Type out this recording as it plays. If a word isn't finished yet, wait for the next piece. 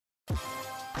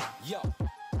Hi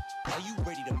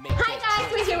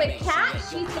guys, we're here with Kat.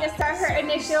 She's going to start her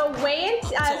initial weigh-in,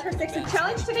 her 6-week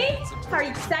challenge today. How are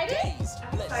you excited?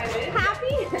 Excited.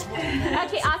 Happy?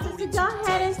 Okay, awesome. So go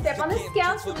ahead and step on the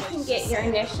scale so we can get your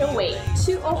initial weight.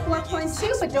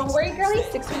 204.2, but don't worry girlies,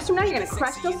 6 weeks from now you're going to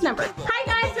crush those numbers. Hi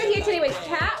guys, we're here today with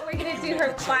Kat. We're going to do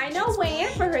her final weigh-in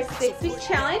for her 6-week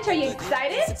challenge. Are you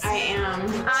excited? I am.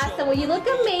 Awesome. Well, you look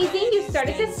amazing. You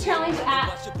started this challenge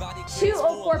at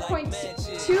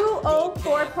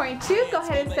 204.2. Go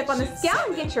ahead and step on the scale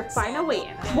and get your final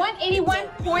weigh-in.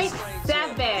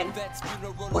 181.7.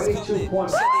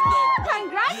 22.7.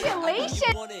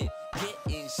 Congratulations!